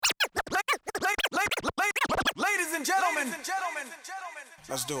and gentlemen,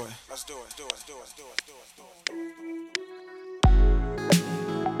 let's do it. Let's do it.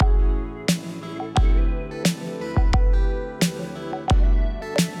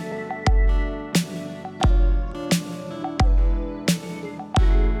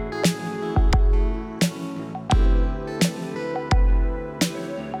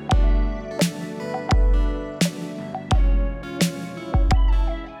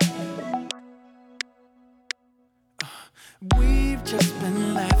 We've just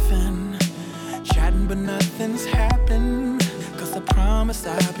been laughing, chatting, but nothing's happened. Cause I promise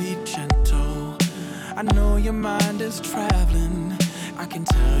I'll be gentle. I know your mind is traveling. I can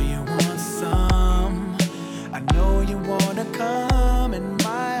tell you want some. I know you wanna come in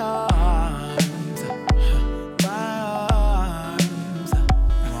my arms. My arms.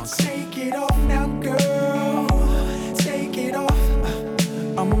 Take it off now, girl. Take it off.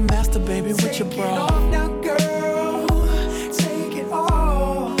 I'm a master, baby, with your bra. Take it off now, girl.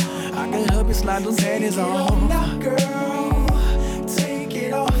 Help you slide those panties on. Now, girl, take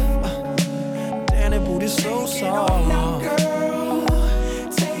it off. Damn, that booty's so soft. Now, girl,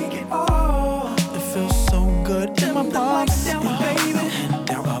 take it off. It feels so good in my palms. Down, baby. And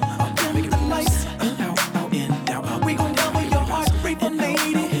down, up, make it the lights. Out, in, down, up. We gon' double your heart rate for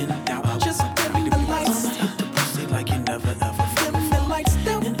lady. In, down, up. Just dim the lights. Hit the pussy like you never ever. Dim the lights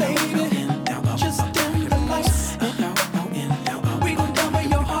down, baby. In, down, up. Just dim the lights. Out, in, down, up. We gon' double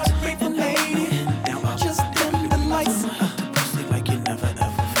your heart rate for lady.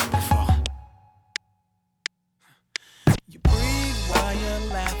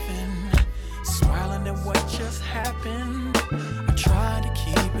 Happened. I try to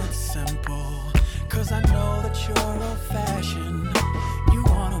keep it simple, cause I know that you're old-fashioned. You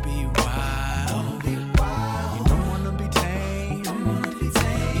wanna be wild, you don't wanna be tame,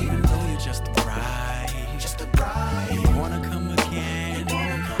 even though you're just a bride, you wanna come again.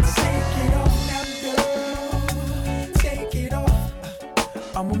 Take it off now, girl, take it off.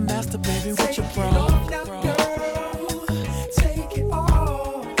 I'm a master, baby, with your bra. Take it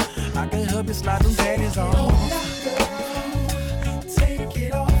off. I can help you slide them panties on.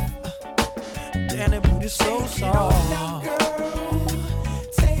 So soft. Girl,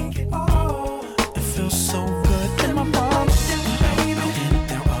 take it off. It feels so good in my palms. Baby,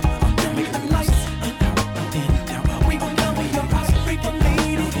 down, up, make the lights. Down, up. We gon' double your heart rate for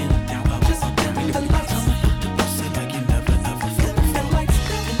lady. Down, up. Just dim the lights. The pussy like you never ever. Dim the lights,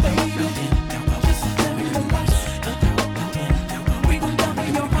 baby. Down, up. Just dim the lights. Down, up. We gon' double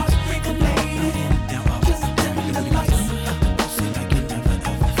your heart rate for lady. Down, up. Just dim the lights. The pussy like you never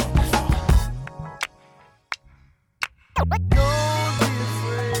ever. Don't be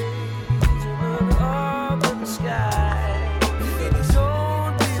afraid to look up at the sky.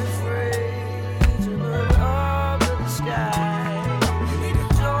 Don't be afraid to look up at the sky.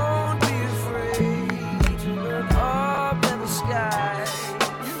 Don't be afraid to look up at the sky.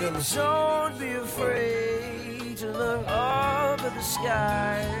 Don't be afraid to look up at the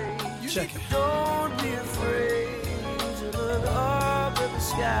sky. Check it. Don't be afraid to look up at the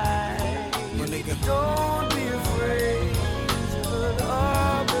sky. My nigga. Don't be afraid to look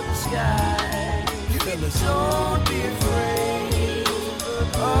up at the sky. You feel it? Don't be afraid to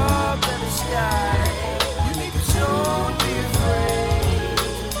look up at the sky. You niggas. Don't be afraid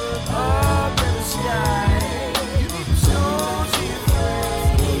to look up at the sky. You niggas. Don't be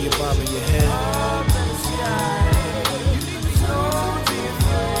afraid. Blow your bob in your head. Up at the sky. Don't be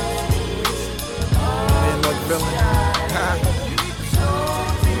afraid to look up Man, look, feeling.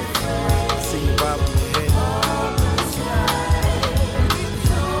 Don't be afraid. See you bob in your head.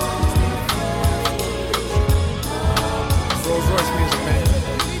 Rolls Royce music, man.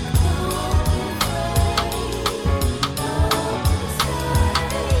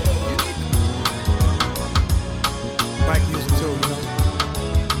 Bike music too, you know.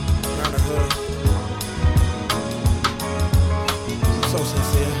 Around the hood. So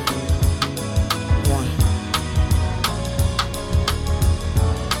sincere. One.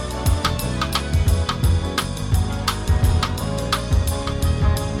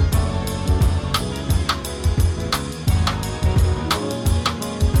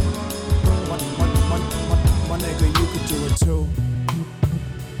 One nigga, you could do it too.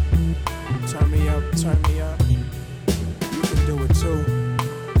 Turn me up, turn me up. You can do it too.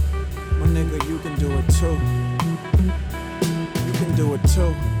 My nigga, you can do it too. You can do it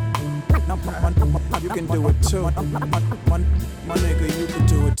too. You can do it too. My nigga, you can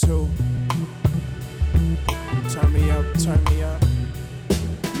do it too. Turn me up, turn me up.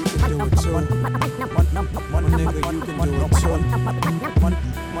 You can do it too. My nigga, you can do it too.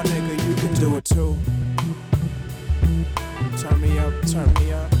 My nigga, you can do it too. turn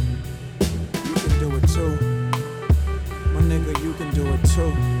me up. You can do it too. My nigga, you can do it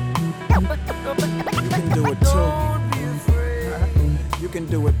too. You can do it too. You can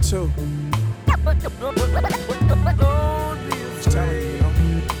do it too. Just telling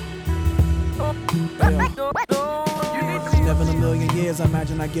you, Never in a million years, I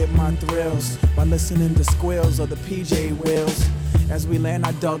imagine I get my thrills by listening to squeals of the PJ wheels. As we land,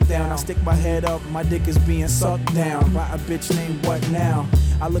 I duck down, I stick my head up, my dick is being sucked down by a bitch named What Now?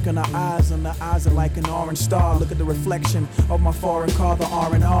 I look in her eyes, and the eyes are like an orange star. Look at the reflection of my foreign car, the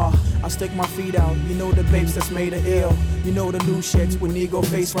R&R. I stick my feet out, you know the babes that's made her ill. You know the new shits with Nego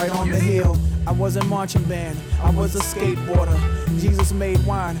face right on the hill. I was a marching band, I was a skateboarder. Jesus made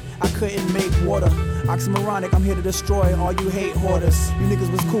wine, I couldn't make water. Oxymoronic, I'm here to destroy all you hate hoarders. You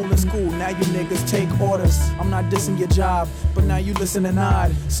niggas was cool in school, now you niggas take orders. I'm not dissing your job, but now you listen and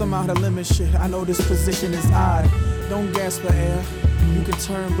nod. Somehow the limit shit, I know this position is odd. Don't gasp for air, you can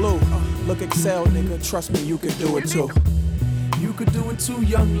turn blue. Look excel, nigga, trust me, you can do it too. You could do it too,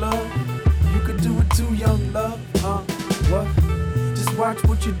 young love. You could do it too, young love. What? Just watch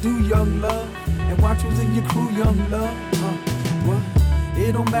what you do, young love. And watch who's in your crew, young love. What?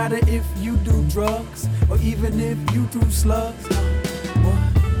 It don't matter if you do drugs or even if you threw slugs.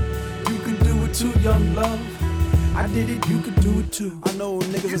 What? You can do it too, young love. I did it, you could do it too. I know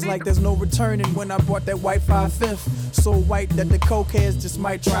niggas is like there's no returning when I bought that white 5/5. So white that the cokeheads just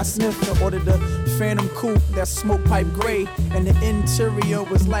might try sniff. I ordered the Phantom Coupe, that smoke pipe gray. And the interior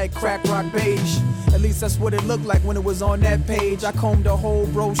was like crack rock beige. At least that's what it looked like when it was on that page. I combed the whole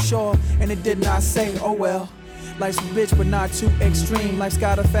brochure and it did not say, oh well. Life's a bitch, but not too extreme. Life's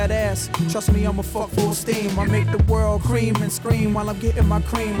got a fat ass. Trust me, I'm a fuck full steam. I make the world cream and scream while I'm getting my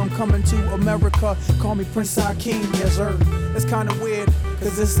cream. I'm coming to America. Call me Prince Hakeem, yes sir. It's kinda weird,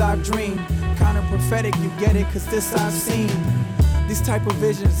 cause this I've dreamed. Kinda prophetic, you get it, cause this I've seen. These type of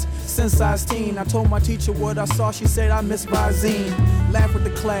visions since I was teen. I told my teacher what I saw, she said I miss Visine. Laugh with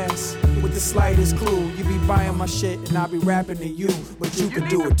the class, with the slightest clue. You be buying my shit and I'll be rapping to you, but you can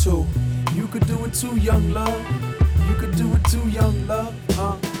do it too. You could do it too, young love. You could do it too, young love.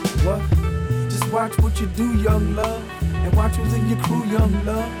 What? Just watch what you do, young love. And watch who's in your crew, young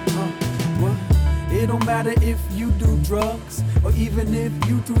love. What? It don't matter if you do drugs or even if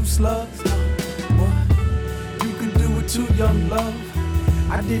you threw slugs. What? You could do it too, young love.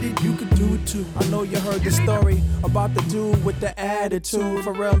 I did it, you could do it too. I know you heard the story about the dude with the attitude.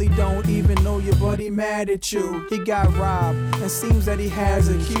 Pharrell, he don't even know you, but he mad at you. He got robbed, and seems that he has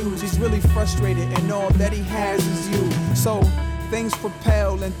accused. He's really frustrated, and all that he has is you. So things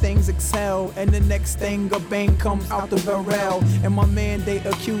propel and things excel, and the next thing a bang comes out the barrel. And my man they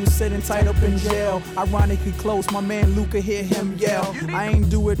accused sitting tight up in jail. Ironically close, my man Luca hear him yell. I ain't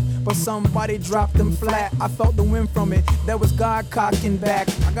do it, but somebody dropped him flat. I felt the wind from it, that was God cocking back.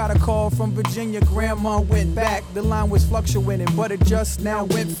 I got a call from Virginia, grandma went back. The line was fluctuating, but it just now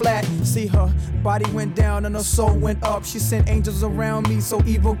went flat. See, her body went down and her soul went up. She sent angels around me so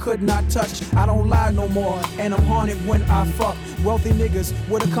evil could not touch. I don't lie no more, and I'm haunted when I fuck. Wealthy niggas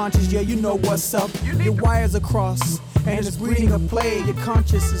with a conscience, yeah, you know what's up. Your wires are crossed, and it's breeding a plague. Your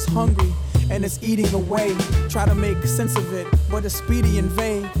conscience is hungry, and it's eating away. Try to make sense of it, but it's speedy and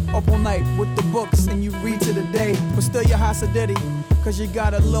vague. Up all night with the books, and you read to the day. But still you're hossidity, cause you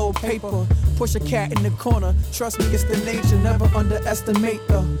got a little paper. Push a cat in the corner, trust me, it's the nature. Never underestimate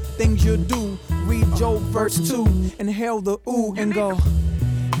the things you do. Read Job verse 2, inhale the ooh and go.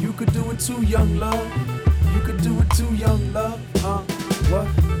 You could do it too, young love. You could do it too, young love. What?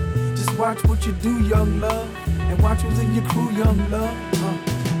 Just watch what you do, young love. And watch who's in your crew, young love.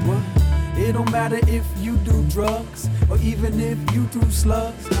 What? It don't matter if you do drugs or even if you threw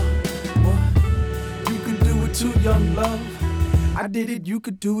slugs. What? You could do it too, young love. I did it, you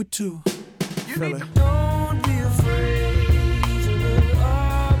could do it too. Feel it. Don't be afraid to look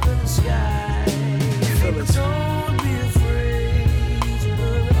up in the sky. Feel it. Don't be afraid to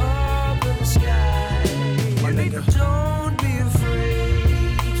look up in the sky. My nigga. Don't be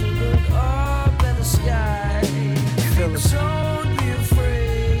afraid to look up in the sky. Feel it. Don't be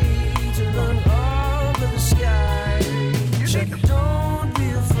afraid to look up in the sky. Check it. Don't be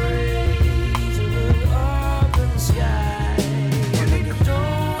afraid to look up in the sky. My nigga.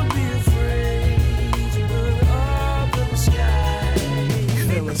 Don't be afraid to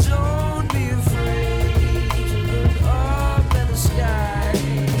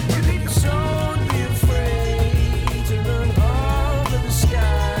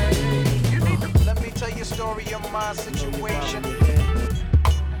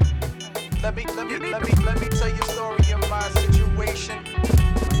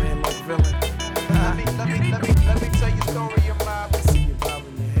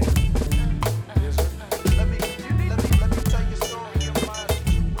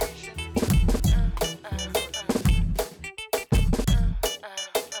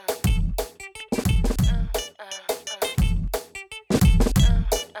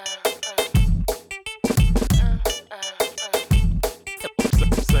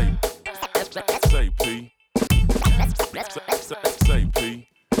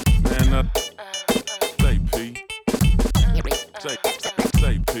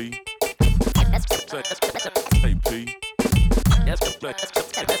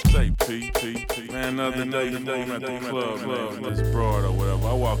I'm at the club, man, with this broad or whatever.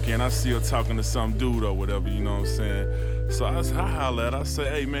 I walk in, I see her talking to some dude or whatever, you know what I'm saying? So I holler at her, I say,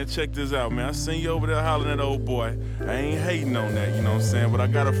 hey man, check this out, man. I seen you over there hollering at old boy. I ain't hating on that, you know what I'm saying? But I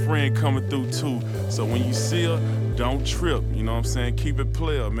got a friend coming through too. So when you see her, don't trip, you know what I'm saying? Keep it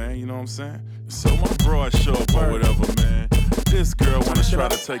player, man, you know what I'm saying? So my broad show up or whatever, man. This girl wanna try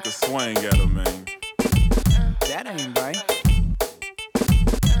to take a swing at her, man. That ain't right.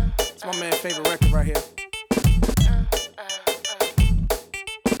 It's my man's favorite record right here.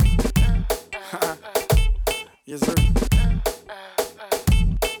 Yes, sir.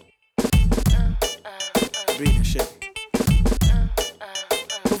 Beat and shit.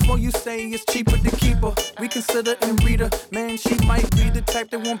 Before you say it's cheaper to keep her, reconsider and read her. Man, she might be the type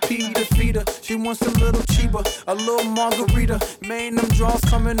that want P to feed her. She wants a little cheaper, a little margarita. Man, them draws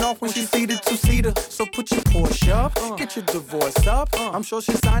coming off when she see the two-seater. So put your Porsche up, get your divorce up. I'm sure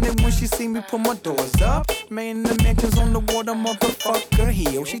she signed it when she see me put my doors up. Man, the mansion's on the water, motherfucker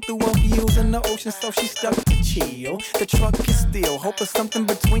heel. She threw her heels in the ocean, so she stuck to chill. The truck is still, hope it's something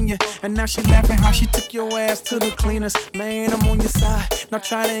between you. And now she laughing how she took your ass to the cleaners. Man, I'm on your side, not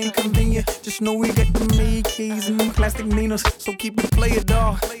trying to inconvenience. Just know we got the made keys and them plastic Ninas. So keep it play it,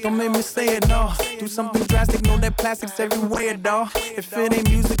 dawg. Don't make me say it, no. Do something drastic, know that plastic's everywhere, dawg. If it ain't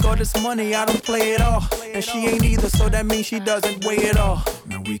music or this money, I don't play it all. And she ain't either, so that means she doesn't weigh it all.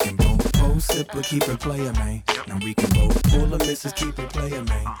 Now we can both pose, sip, but keep it player, man. Now we can both pull a missus, keep it player,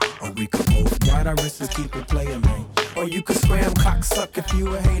 man. Or we can both ride our wrists, keep it player, man. Or you could scram cocksuck if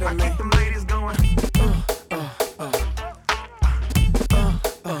you a hater, man. I keep them ladies going.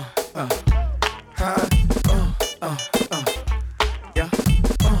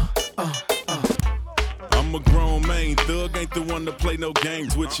 I'm a grown man, thug ain't the one to play no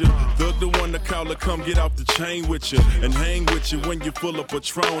games with you. Thug the one to call her, come get off the chain with you and hang with you when you're full of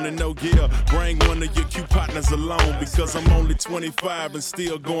Patron and no gear. Bring one of your cute partners along because I'm only 25 and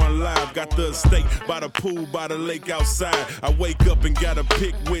still going live. Got the estate by the pool, by the lake outside. I wake up and gotta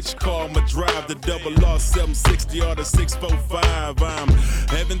pick which car I'ma drive, the double R 760 or the 645. I'm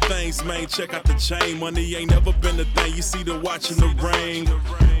having things, man. Check out the chain. Money ain't never been a thing. You see the watch in the rain.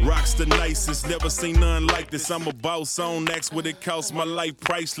 Rocks the nicest, never seen none like this. I'm a boss on next, what it costs, my life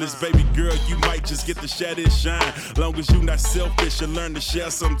priceless. Baby girl, you might just get to share this shine. Long as you not selfish and learn to share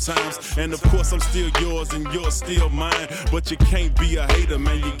sometimes. And of course I'm still yours and you're still mine. But you can't be a hater,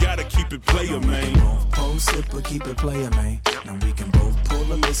 man. You gotta keep it player, man. Both pose, sip, but keep it player, man. Now we can both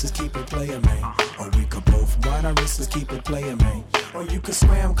pull a missus, keep it player, man. Or we could both ride our wrists, keep it player, man. Or you could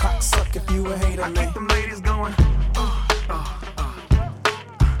scram cocksuck if you a hater, man. I keep them ladies going.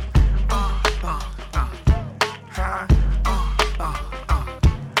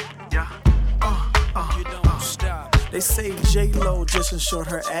 They say J-Lo just ensured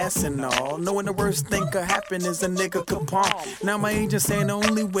her ass and all. Knowing the worst thing could happen is a nigga could palm. Now my agent saying the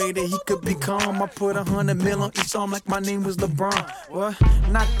only way that he could be calm, I put 100 mil on each arm like my name was LeBron. What?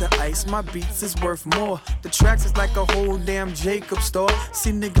 Not the ice, my beats is worth more. The tracks is like a whole damn Jacob store.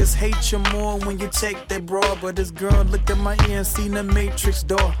 See niggas hate you more when you take that broad. But this girl looked at my ear and seen the Matrix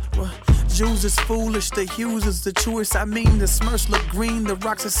door. What? Jews is foolish, the hues is the truest. I mean the Smurfs look green, the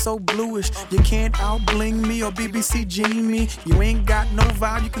rocks is so bluish. You can't out bling me or BBC Genie me. You ain't got no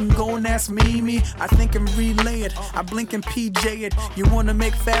vibe, you can go and ask me. I think and relay it, I blink and PJ it. You wanna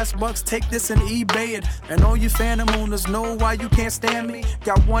make fast bucks, take this and eBay it. And all you phantom owners know why you can't stand me.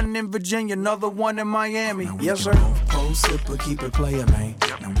 Got one in Virginia, another one in Miami. Now yes sir. Both pose, sip, but keep it player, man.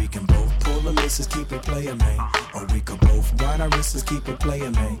 Now we can both pull the missus, keep it player, man. Or we could both ride our wrists, keep it player,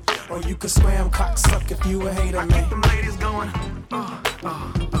 man. Or you could scram cocksuck if you a hater, man. I keep them ladies going.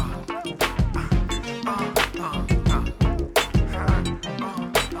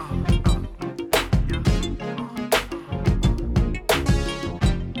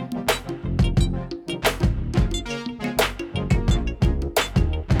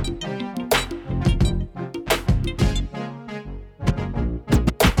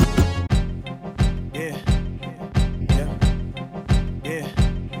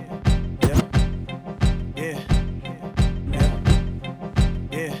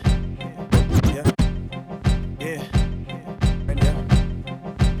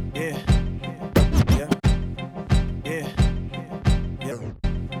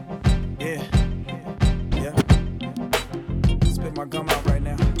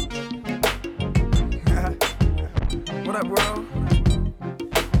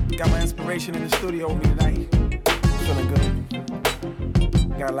 In the studio with me tonight. Feeling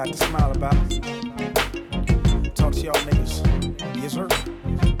good. Got a lot to smile about. Talk to y'all niggas. Yes, sir.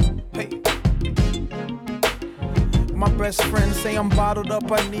 Hey. My best friends say I'm bottled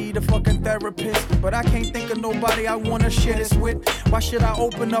up, I need a fucking therapist. But I can't think of nobody I wanna share this with. Why should I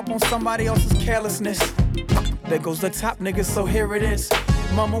open up on somebody else's carelessness? There goes the top nigga, so here it is.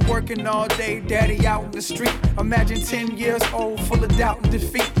 Mama working all day, daddy out in the street. Imagine 10 years old, full of doubt and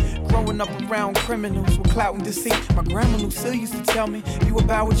defeat. Growing up around criminals with clout and deceit. My grandma Lucille used to tell me, you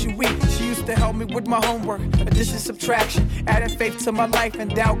about what you eat. She used to help me with my homework, addition, subtraction. Adding faith to my life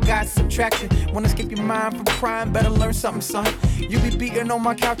and doubt got subtraction. Wanna escape your mind from crime, better learn something, son. You be beating on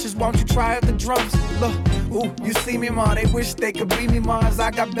my couches, why don't you try out the drums? Look, ooh, you see me, ma, they wish they could be me, ma. As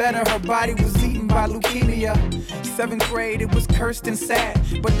I got better, her body was eaten by leukemia. 7th grade, it was cursed and sad.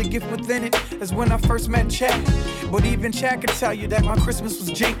 But the gift within it is when I first met Chad. But even Chad could tell you that my Christmas was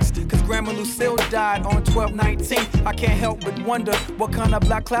jinxed. Cause Grandma Lucille died on 12/19. I can't help but wonder what kind of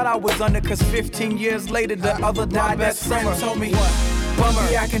black cloud I was under. Cause 15 years later, the other died. My best friend told me, bummer,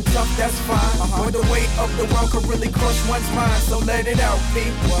 be acting tough, that's fine. But the weight of the world could really crush one's mind. So let it out, P.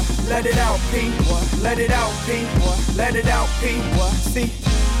 Let it out, P. Let it out, P. Let it out, P. See,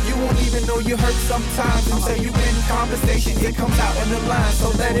 you won't even know you hurt sometimes until you in conversation. It comes out in the line, so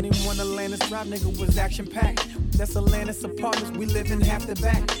let it. 21 Atlantis Drive, nigga, was action-packed. That's Atlantis apartments, we live in half the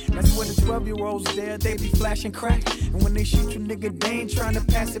back. That's where the 12-year-olds there, they be flashing crack. And when they shoot you, nigga, they ain't trying to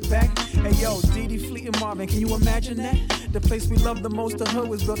pass it back. Hey, yo, Dee Fleet and Marvin, can you imagine that? The place we love the most, the hood,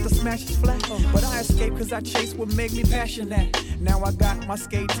 was built to smash it flat. But I escaped cause I chased what made me passionate. Now I got my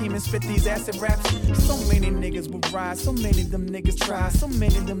skate team and spit these acid raps. So many niggas would rise, so many of them niggas try. So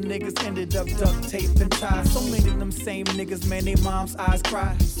many of them niggas ended up duct tape and tie. So many of them same niggas, man, they mom's eyes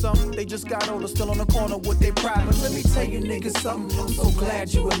cry. Some, they just got older, still on the corner with their pride. But let me tell you niggas something, I'm so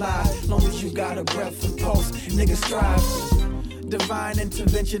glad you alive. Long as you got a breath and pulse, niggas strive. Divine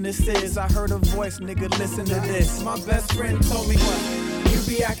intervention this is. I heard a voice, nigga, listen to this. My best friend told me what? You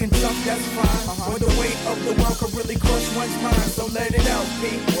be acting tough, that's fine. But the weight of the world could really crush one's mind. So let it out,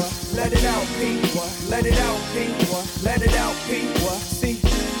 P. Let it out, P. Let it out, P. Let it out, P. See,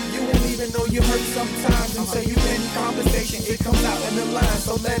 you won't even know you hurt sometimes until you in conversation. It comes out in the line.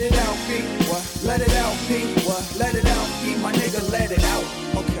 So let it out, P. Let it out, P. Let it out, P. My nigga, let it out.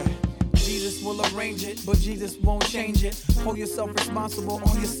 Okay. Jesus will arrange it, but Jesus won't change it. Hold yourself responsible,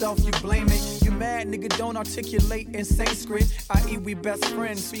 on yourself you blame it. You mad, nigga, don't articulate in Sanskrit. I.e. we best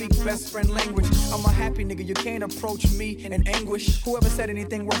friends, speak best friend language. I'm a happy nigga, you can't approach me in anguish. Whoever said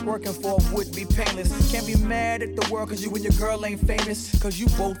anything worth working for would be painless. Can't be mad at the world cause you and your girl ain't famous. Cause you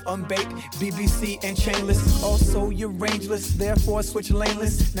both unbaked, BBC and chainless. Also you're rangeless, therefore switch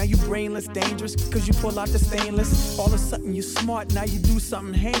laneless. Now you brainless, dangerous, cause you pull out the stainless. All of a sudden you smart, now you do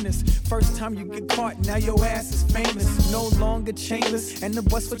something heinous. First time you get caught, now your ass is famous. No longer chainless, and the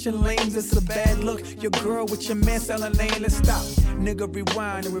bus switching lanes, it's a bad look. Your girl with your man selling lane, let's stop. Nigga,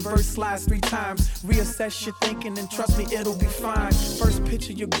 rewind and reverse slides 3 times. Reassess your thinking and trust me, it'll be fine. First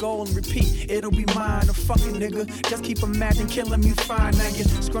picture your goal and repeat, it'll be mine. A fucking nigga, just keep imagining killing me fine. Now you're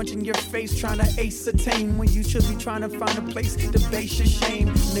scrunching your face, trying to ascertain when you should be trying to find a place to base your shame.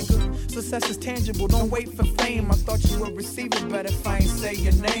 Nigga, success is tangible, don't wait for fame. I thought you would receive it, but if I ain't say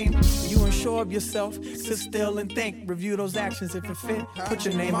your name, you unsure of yourself, sit still and think. Review those actions if it fit, put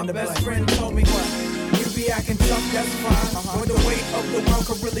your name in the blank. My best friend told me what? You be acting tough, that's fine. But the weight of the world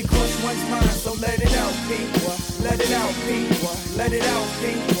could really crush one's mind. So let it out, P. Let it out, P. Let it out,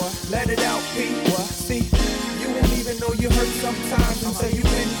 P. Let it out, P. See, you won't even know you hurt sometimes until you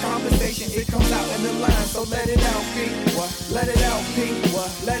in conversation. It comes out in the line. So let it out, P. Let it out, P.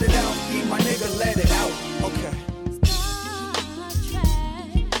 Let it out, P. My nigga, let it out. Okay.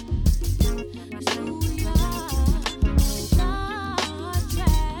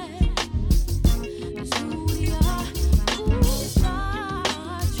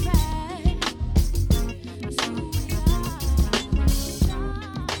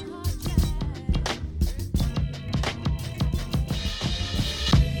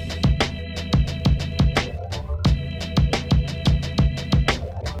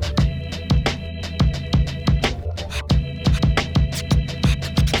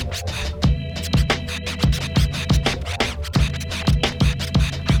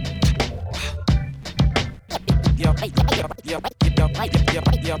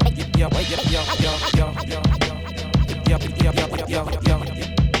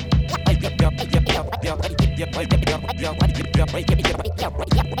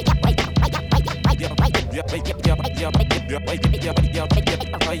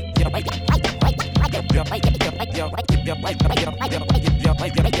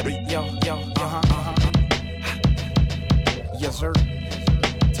 Yes, sir.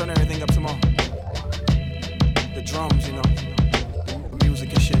 Turn everything up tomorrow. The drums, you know, the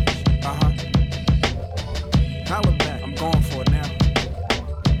music and shit. Holla back.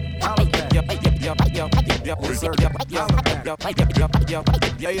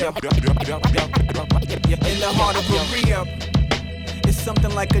 the heart of a re-up, it's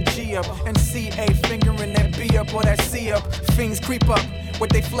something like a G-up. And C-A fingering that B-up or that C-up. Fiends creep up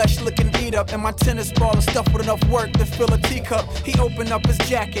with they flesh looking eat up. And my tennis ball is stuffed with enough work to fill a teacup. He opened up his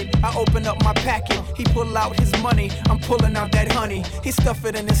jacket, I open up my packet. He pull out his money, I'm pulling out that honey. He stuff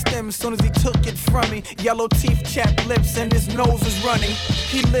it in his stem as soon as he took it from me. Yellow teeth, chapped lips, and his nose is running.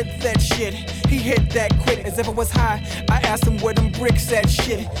 He lit that shit, he hit that quick as if it was high. I asked him where them bricks at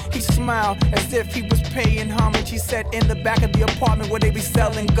shit. He smiled as if he was paying homage. He sat in the back of the apartment where they be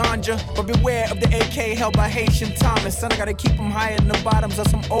selling ganja. But beware of the AK held by Haitian Thomas. Son, I gotta keep him higher than the bottoms of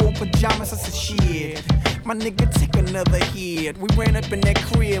some old pajamas. I said, shit, my nigga, take another hit. We ran up in that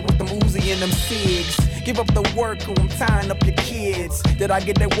crib with them Uzi and them cigs. Give up the work or I'm tying up your kids. Did I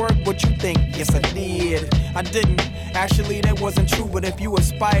get that work? What you think? Yes, I did. I didn't. Actually, that wasn't true. But if you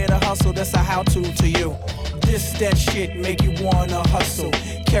aspire to hustle, that's a how-to to you. This, that shit make you wanna hustle.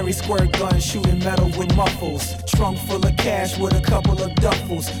 Carry squirt guns, shooting metal with muffles. Trunk full of cash with a couple of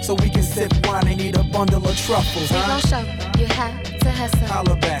duffels. So we can sip wine and eat a bundle of truffles. We gon' show you how to hustle.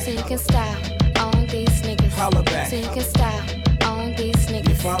 Holla back. So you can style on these niggas. Holla back. So you can style on these niggas.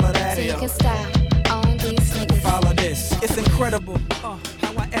 You follow that? So you can style on these niggas. Follow this. It's incredible how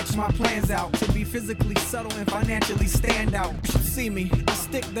I etch my plans out to be physically subtle and financially stand out. You should see me. I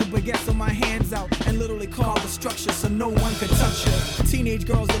stick the baguettes on my hands out and literally call the structure so no one can touch you. Teenage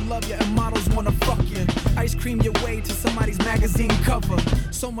girls that love you and models wanna fuck you. Ice cream your way to somebody's magazine cover.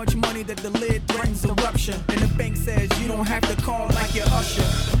 So much money that the lid threatens eruption. And the bank says you don't have to call like your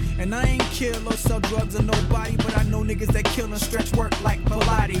usher. And I ain't kill or sell drugs or nobody, but I know niggas that kill and stretch work like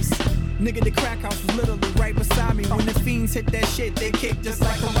Pilates. Nigga, the crack house was literally right beside me. When the fiends hit that shit, they kick just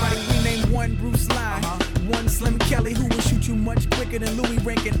like karate. We named one Bruce Lee, one Slim Kelly, who will shoot you much quicker than Louis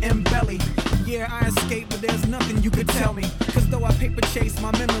Rank and M. Belly. Yeah, I escaped, but there's nothing you could tell me. Cause though I paper chase,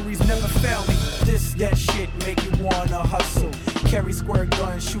 my memories never fail me. This, that shit make you wanna hustle. Carry squirt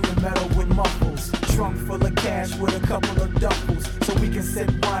guns, shooting metal with muffles. Trunk full of cash with a couple of duffels. So we can sip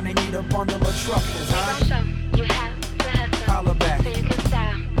wine and eat a bundle of truffles, huh? We gon' show you how to hustle. Holla back. So you can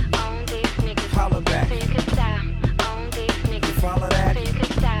style on these niggas. Holla back. So you can style on these niggas. You follow that? So you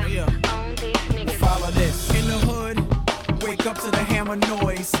can style on these niggas. Follow this. In the hood, wake up to the hammer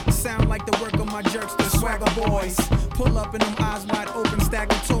noise. Sound like the work of my jerks, the swagger boys. Pull up in them eyes wide open,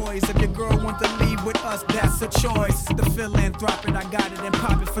 stack of toys. If your girl want to leave with us, that's a choice. The philanthropic, I got it and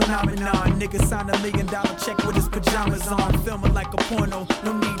pop it phenomenon. Nigga signed $1 million check with his pajamas on. Filming like a porno,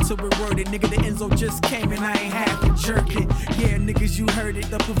 no need to reword it. Nigga, the Enzo just came and I ain't had to jerk it. Yeah, niggas, you heard it,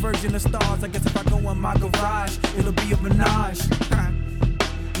 the perversion of stars. I guess if I go in my garage, it'll be a menage.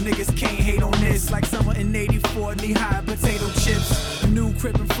 Niggas can't hate on this like summer in 84, knee-high potato chips. A new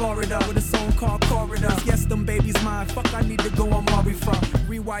crib in Florida with a song called Corridor. Yes, them babies mine. Fuck, I need to go on Maury for.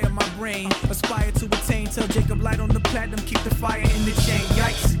 Rewire my brain, aspire to attain. Tell Jacob light on the platinum, keep the fire in the chain.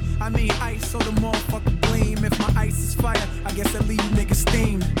 Yikes, I mean ice, so the motherfucker gleam. If my ice is fire, I guess I leave you niggas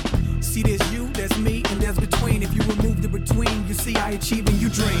steam. See, there's you, there's me, and there's between. If you remove the between, you see I achieve and you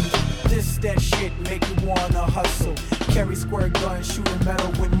dream. This, that shit make you wanna hustle. Carry squirt guns, shooting metal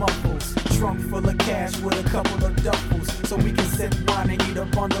with muffles. Trunk full of cash with a couple of duffels. So we can sip wine and eat a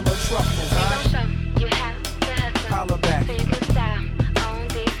bundle of truffles, We huh? gon' show you how to hustle. Holla back. So you can style on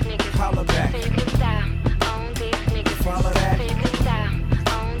these niggas. Holla back. So you can style on these niggas. Follow that. So you can style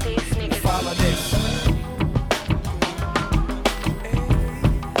on these niggas. Follow this.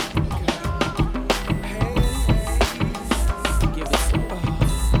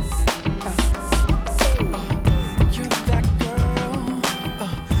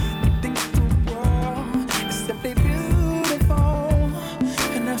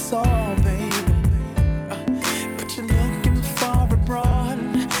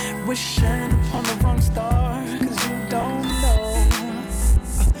 Wishing upon the wrong star, cause you don't know.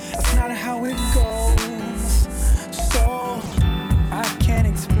 That's not how it goes. So I can't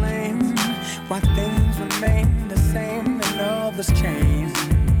explain why things remain the same and others change.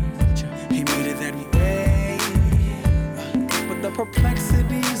 He made it that way, but the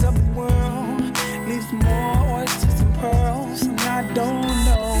perplexities of the world leaves more oysters and pearls, and I don't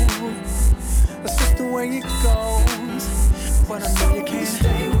know. That's just the way it goes. But I know you can't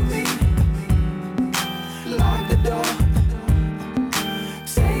stay with me. Lock the door.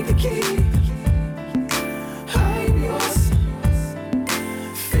 Take the key. I'm yours.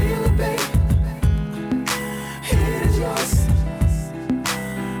 Feel it, babe. It is yours.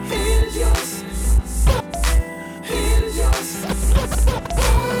 It is yours. It is yours.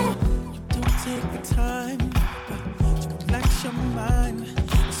 You don't take the time to relax your mind.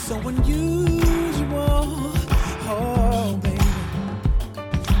 So when you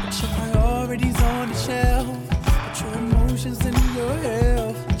priorities on the shelf, but your emotions and your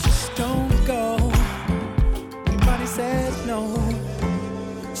health just don't go. Everybody says no,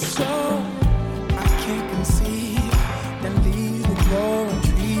 so I can't conceive that leaves will grow on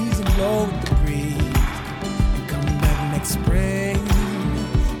trees and blow with the breeze and come back next spring.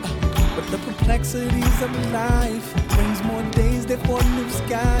 But the complexities of life brings more days therefore new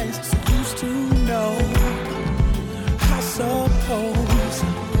skies. So who's to know? I suppose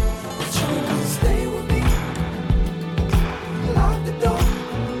that you're gonna stay with me. Lock the door,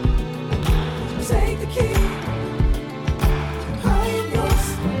 take the key. I am yours.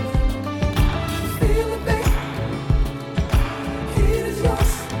 Feel it, babe. It is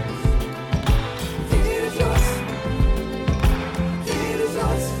yours. It is yours. It is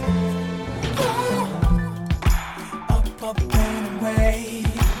yours. Up and away.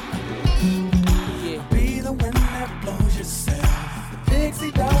 Yeah. Be the wind that blows yourself. The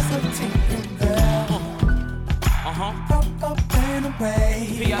pixie dust of Tinkerbell. Up and away.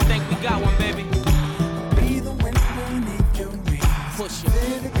 P, I think we got one, baby. Be the wind beneath your wings. Push it.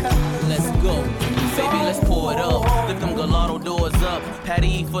 Let's go. Baby, let's pour it up. Lift them gelato doors up.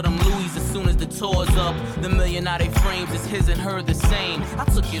 Patty for them Louis as soon as the tour's up. The million out of frames is his and her the same. I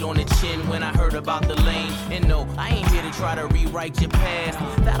took it on the chin when I heard about the lane. And no, I ain't here to try to rewrite your past.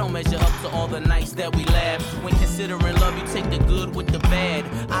 That don't measure up to all the nights that we laughed. When considering love, you take the good with the bad.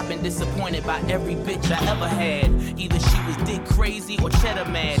 I've been disappointed by every bitch I ever had. Either she was dick crazy or cheddar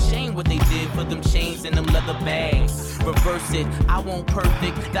mad. Shame what they did for them chains and them leather bags. Reverse it, I won't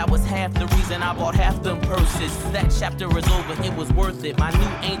perfect. That was half the reason I bought half them purses. That chapter is over, it was worth it. My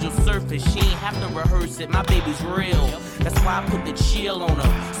new angel surface, she ain't have to rehearse it. My baby's real, that's why I put the chill on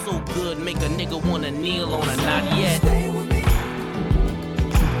her. So good, make a nigga wanna kneel on her. Not yet. Stay with me.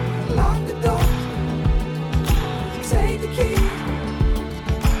 Lock the door. Take the key.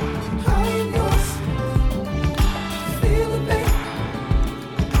 I am yours. Feel it, babe.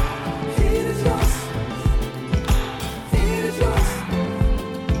 It is yours. It is yours.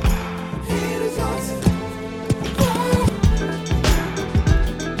 It is yours.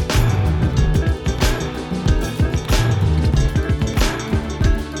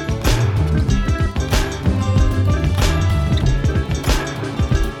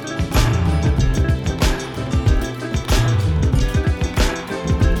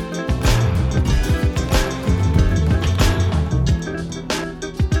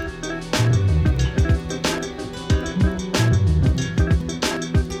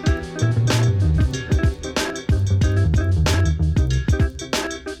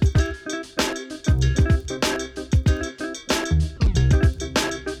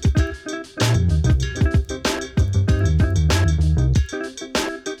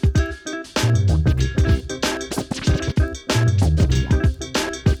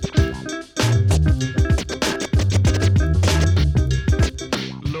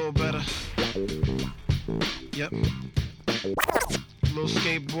 Yep. Little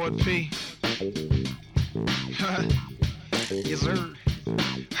skateboard P. Yes, sir.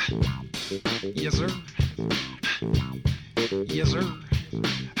 Yes, sir. Yes, sir.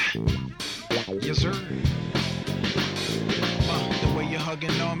 Yes, sir. The way you're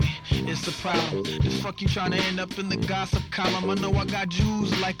hugging on me, it's the problem. The fuck you trying to end up in the gossip column? I know I got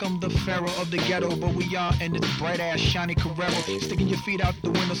Jews like I'm the pharaoh of the ghetto, but we are in this bright ass shiny Carrero. Sticking your feet out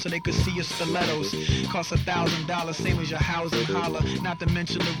the window so they could see your stilettos. Cost $1,000, same as your house and holler. Not to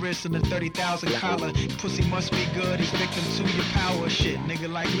mention the wrist and the 30,000 collar. Pussy must be good, he's victim to your power. Shit,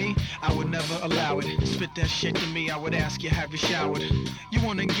 nigga like me, I would never allow it. Spit that shit to me, I would ask you, have you showered? You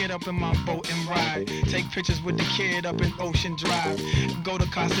wanna get up in my boat and ride? Take pictures with the kid up in Ocean Drive. Go to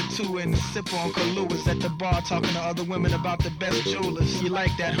Casa 2 and sip on Kahlua at the bar, talking to other women about the best jewelers. You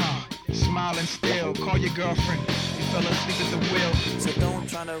like that, huh? Smiling still, call your girlfriend. You fell asleep at the wheel. So don't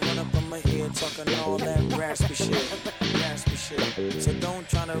tryna run up on my head talking all that raspy shit. Raspy shit. So don't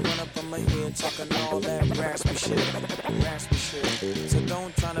tryna run up on my head talking all that raspy shit. Raspy shit. So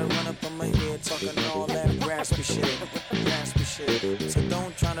don't tryna run up on my head talking all that raspy shit. Raspy shit. So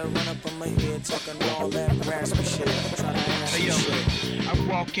don't tryna run up on my head talking all that raspy shit. Hey yo, I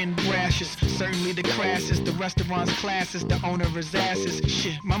walk in brashes, certainly the crassest. The restaurant's classes, the owner is asses.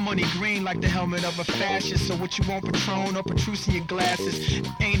 Shit, my money green like the helmet of a fascist. So what you want, Patron or Petrus in your glasses?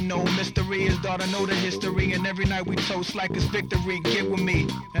 Ain't no mystery, his daughter know the history. And every night we toast like it's victory, get with me.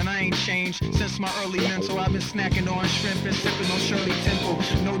 And I ain't changed since my early mental. I've been snacking on shrimp and sipping on Shirley Temple.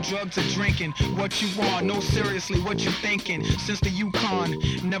 No no drugs or drinking. What you want, no seriously, what you thinking? Since the Yukon,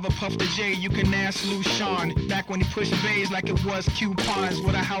 never puffed a J, you can ask Lou Sean. Back when he pushed bays like it was coupons,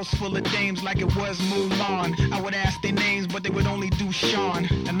 with a house full of dames like it was Mulan. I would ask their names, but they would only do Sean.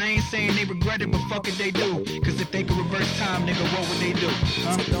 And I ain't saying they regret it, but fuck it, they do. Cause if they could reverse time, nigga, what would they do?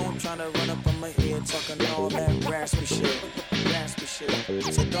 Huh? So don't tryna run up on my head talking all that raspy shit. Raspy shit.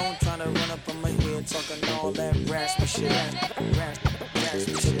 So don't tryna run up on my head talking all that raspy shit. Raspy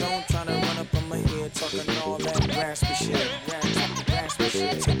shit. So don't tryna run up on my head talking all that raspy shit. Raspy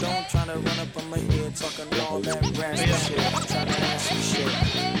shit. So don't tryna run up on my head talking all that raspy shit. Tryna ask me shit.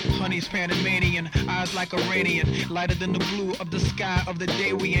 Honey's Panamanian, eyes like Iranian, lighter than the blue of the sky of the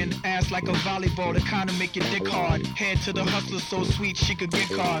day we in. Ass like a volleyball to kinda make your dick hard. Head to the hustler so sweet she could get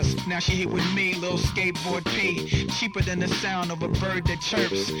cars. Now she hit with me, little skateboard P. Cheaper than the sound of a bird that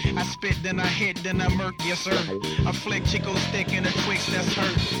chirps. I spit, then I hit, then I murk, yes sir. I flick Chico stick in a Twix that's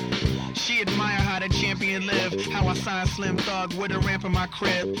hurt. She admire how the champion live, how I sign Slim Thug with a ramp in my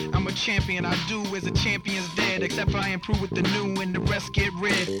crib. I'm a champion, I do as a champion's dead, except I improve with the new and the rest get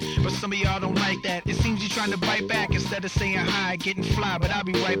rid. But some of y'all don't like that. It seems you trying to bite back instead of saying hi, getting fly. But I'll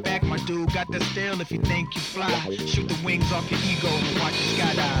be right back, my dude. Got that style if you think you fly. Shoot the wings off your ego and watch you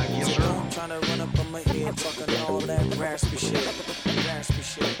skydive. Yes, sir. So don't tryna run up on my head talking all that raspy shit. Raspy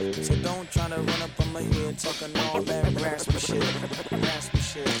shit. So don't tryna run up on my head talking all that raspy shit. Raspy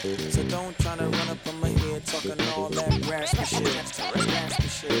shit. So don't tryna run up on my head talking all that raspy shit. Raspy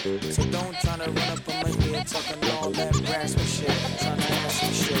shit. So don't tryna run up on my head talking all that raspy shit. Tryna ask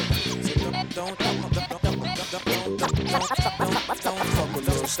me shit. So don't fuck with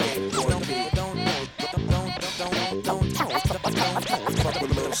little skateboard P. Don't fuck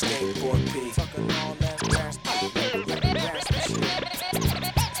with little skateboard P. Talking all that raspy shit.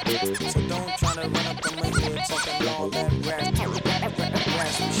 So don't tryna run up on my head talking all that raspy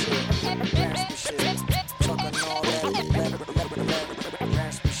shit. Raspy shit. Talking all that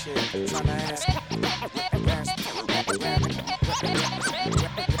raspy shit. Tryna ask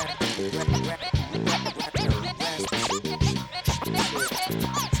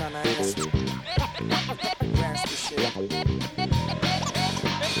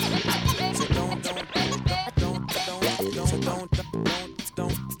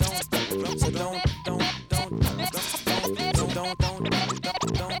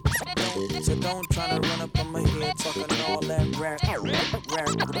So don't try to run up on my head talking all that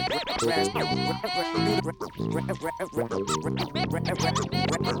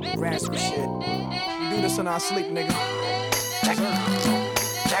raspy shit. We do this in our sleep, nigga.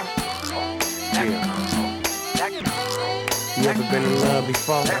 You ever been in love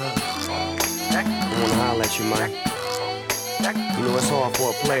before? I wanna holler at you, man. You know it's hard for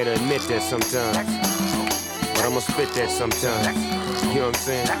a player to admit that sometimes, but I'ma spit that sometimes. You know what I'm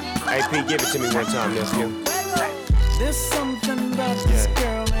saying? AP, give it to me one time, nephew. There's something about this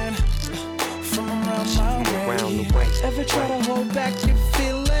girl, man, from around my way. Ever try to hold back your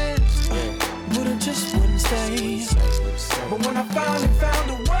feelings, but it just wouldn't stay. But when I finally found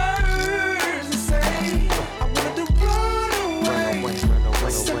the words to say, I wanted to run away,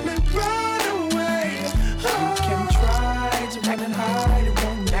 simply run away. You can try to run and hide, it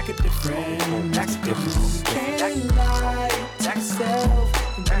won't make a difference. You can't lie to yourself,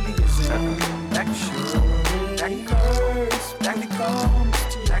 and really isn't. Sure it hurts when it comes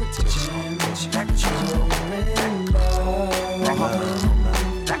to your attention. You're in love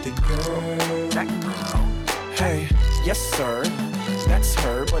with the girl. Hey, yes sir, that's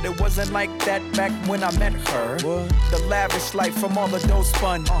her, but it wasn't like that back when I met her. What? The lavish life from all the dough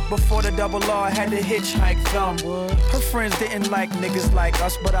spun. Before the double R, I had to hitchhike them. Her friends didn't like niggas like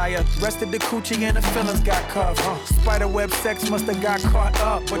us, but I arrested the coochie and the feelings got cuffed. Spiderweb sex must have got caught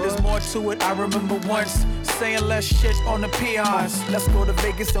up, but there's more to it. I remember once saying less shit on the peons. Let's go to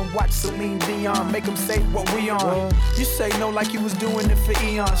Vegas and watch Celine Dion, make them say what we on. You say no like you was doing it for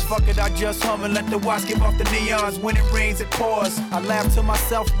eons. Fuck it, I just hum and let the watch give off the neons. When it rains, it pours. I laugh to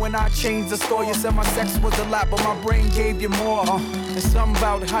myself when I changed the score. You said my sex was a lot, but my brain gave you more. And something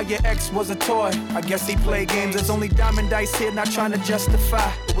about how your ex was a toy. I guess he played games. There's only diamond dice here, not trying to justify.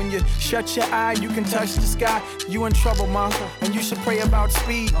 But when you shut your eye, you can touch the sky. You in trouble, ma, and you should pray about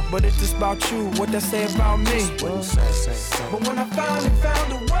speed. But it's just about you, what they say about me. But when I finally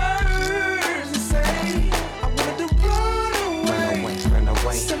found the words to say, I wanted to run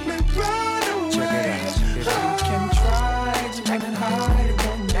away, simply run away. You can try to run and hide, it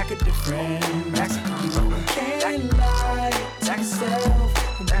won't make a difference. You can't lie to yourself,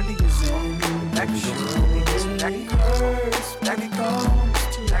 and really isn't. It hurts when it comes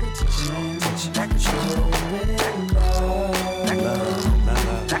to your attention. You're in love.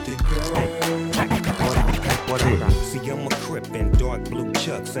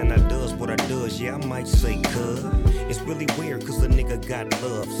 chucks and I does what I does, yeah, I might say cuz. It's really weird cause a nigga got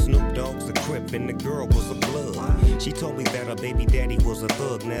love. Snoop Dogg's a Crip and the girl was a blood. She told me that her baby daddy was a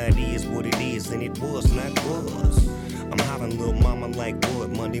thug. Now it is what it is and it was not was. I'm hollering little mama like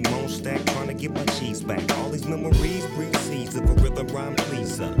wood. Monday moan stack trying to get my cheese back. All these memories breathe seeds of a rhythm rhyme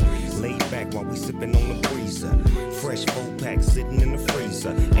pleaser. Laid back while we sipping on the breezer. Fresh 4-pack sitting in the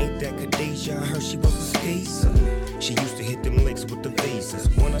freezer. Ain't that Khadijah? I heard she was a skeezer. She used to hit them licks with the visas.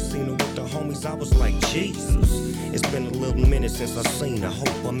 When I seen her with the homies, I was like, Jesus. It's been a little minute since I seen her.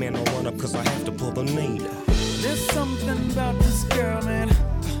 Hope a man don't run up cause I have to pull the needle. There's something about this girl, man,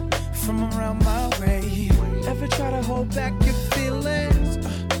 from around my way. Ever try to hold back your feelings,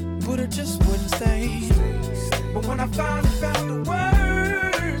 but it just wouldn't stay. But when I finally found the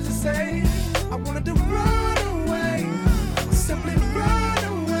words to say, I wanted to run away, simply run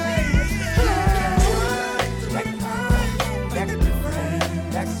away. Back to you, back to you,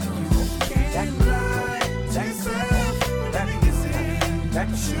 back to yourself, back to you, back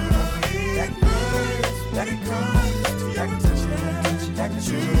to you. Back it comes, back to you, back to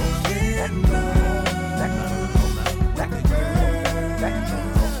you, back to you, back to you.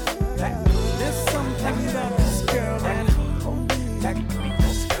 There's something about this girl, man.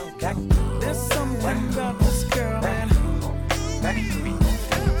 There's something about this girl, man.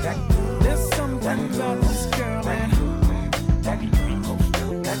 There's something about this girl, man.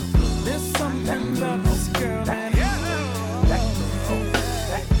 There's something about this girl, man.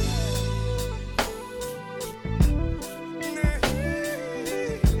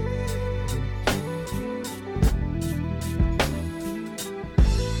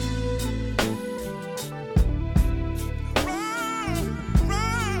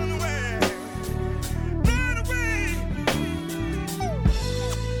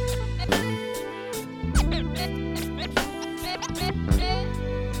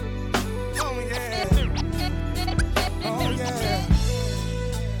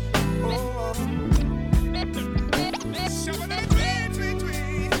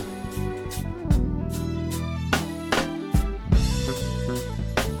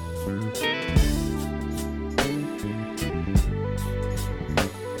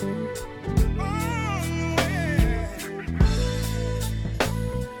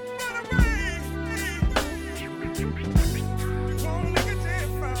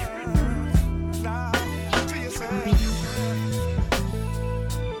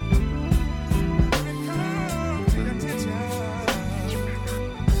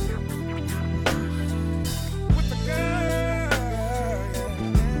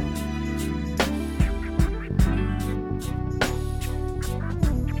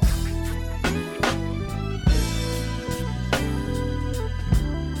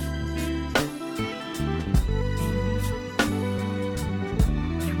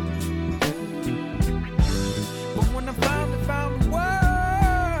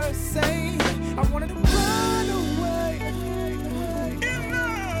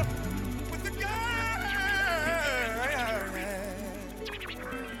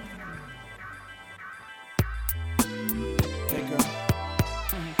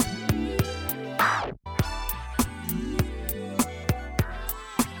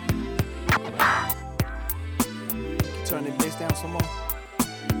 Turn the bass down some more.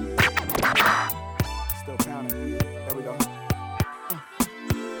 Still counting. There we go.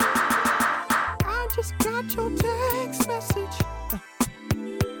 I just got your text message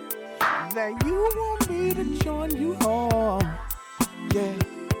that you want me to join you on. Yeah.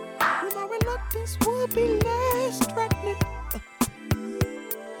 Well, my reluctance would be less threatening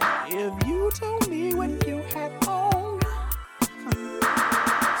if you told me what you had on.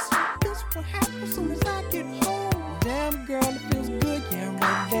 So this will happen as soon as I get home. Damn girl, it feels good, yeah,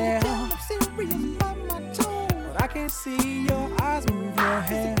 right there. I'm serious about my tone, but I can't see your eyes move your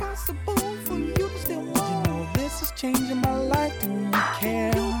head. Is it possible for you to still want? You know this is changing my life, do you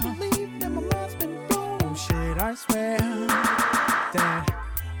care? You believe that my mind's been blown? Oh shit, I swear that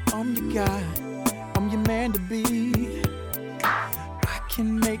I'm your guy, I'm your man to be. I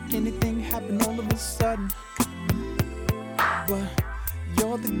can make anything happen all of a sudden, but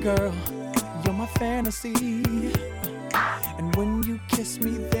you're the girl, you're my fantasy. And when you kiss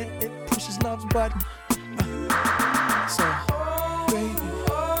me, then it pushes love's button. So, baby,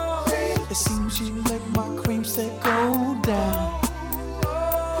 it seems you let my cream set go down.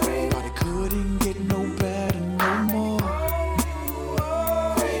 But it couldn't get no better, no more.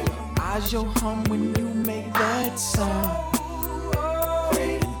 Eyes your hum when you make that sound.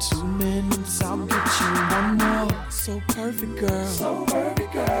 In 2 minutes, I'll get you one more. So perfect, girl. So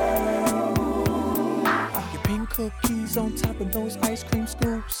perfect, girl. Your pink cookies on top of those ice cream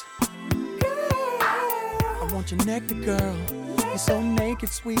scoops. I want your nectar, girl. You're so naked,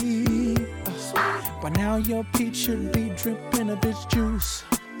 sweet. By now your peach should be dripping a bitch juice.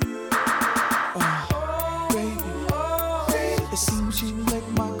 Baby, it seems you let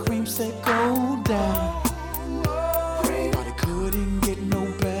my cream set go down. But it couldn't get no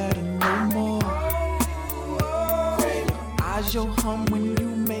better, no more. Eyes your hum when you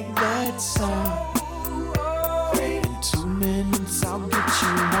make that sound. In 2 minutes I'll get you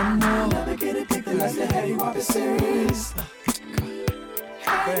one more. Never get addicted unless the heady wop is serious.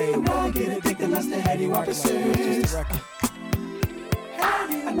 Never get addicted unless the heady wop is serious. I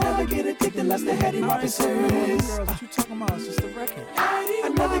never get addicted unless the heady wop is serious. Girls, what you talking about? It's just a record. I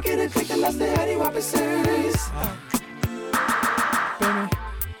never get addicted unless the heady wop is serious. Baby,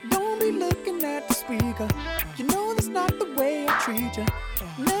 don't be looking at the speaker. You know that's not the way I treat you.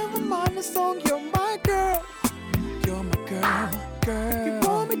 Never mind the song, you're my girl. You're my girl, girl. You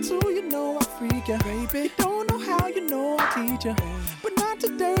want me to, you know I freak you. Baby, you don't know how, you know I teach you. But not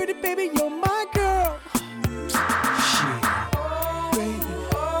too dirty, baby, you're my girl. Shit, baby,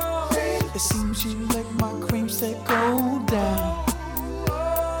 it seems you let my cream set go down.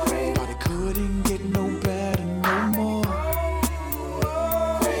 But it couldn't get no better, no more.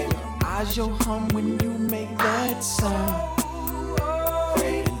 Eyes your hum when you make that sound.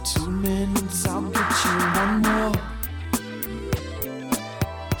 In 2 minutes I'll get you one more.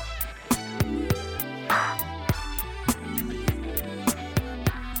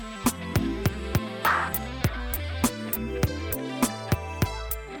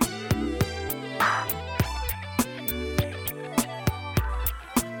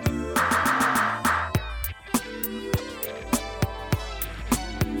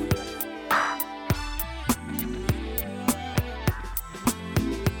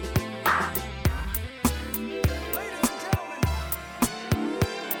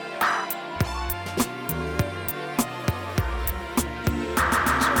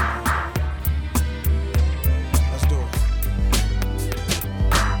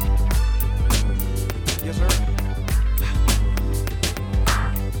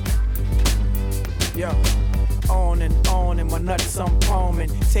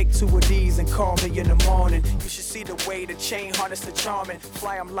 Take 2 of these and call me in the morning. You should see the way the chain harness the charming.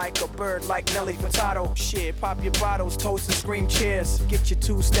 Fly 'em like a bird, like Nelly Furtado. Shit, pop your bottles, toast and scream cheers. Get your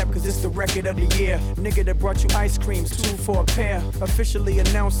 2-step, cause it's the record of the year. Nigga that brought you ice creams, 2 for a pair. Officially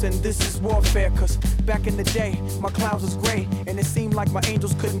announcing this is warfare. Cause back in the day, my clouds was gray. And it seemed like my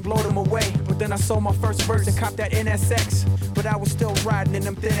angels couldn't blow them away. But then I sold my first verse and copped that NSX. But I was still riding in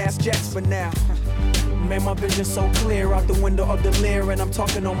them thin ass jets. But now, man, my vision so clear out the window of the Lear. And I'm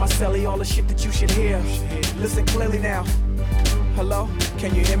talking on my celly, all the shit that you should hear. Listen clearly now. Hello,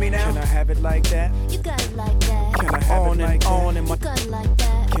 can you hear me now? Can I have it like that? You got it like that. Can I have On it like and that? on in my, You got it like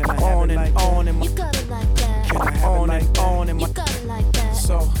that. Can I have it like that? on in my, You got it like that. Can I have it on like and that? on in my. You got it like that.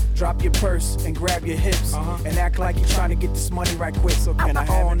 So drop your purse and grab your hips and act like you're trying to get this money right quick. So can I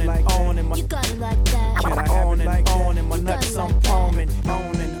have it like on in my, You got it like that. Can I have it like that? on in my You got nuts, it I'm like that. palming,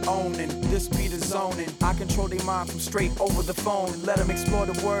 owning. This beat is zoning. I control their mind from straight over the phone. Let them explore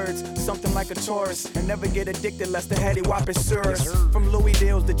the words, something like a tourist. And never get addicted lest the heady wop is serious. From Louis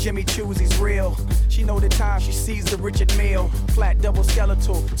Deals to Jimmy Choo's, he's real. She know the time she sees the Richard Mille. Flat double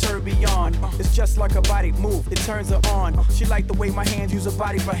skeletal, tourbillon. It's just like a body move, it turns her on. She like the way my hands use her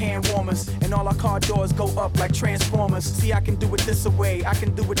body for hand warmers. And all our car doors go up like Transformers. See, I can do it this way, I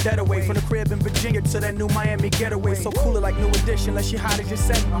can do it that way. From the crib in Virginia to that new Miami getaway. So cool it like New Edition, unless she hot as you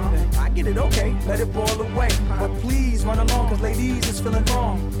say. I get it, okay, let it boil away. But please run along, cause ladies, it's feeling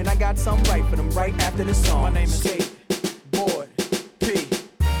wrong. And I got something right for them right after this song. My name is Kate.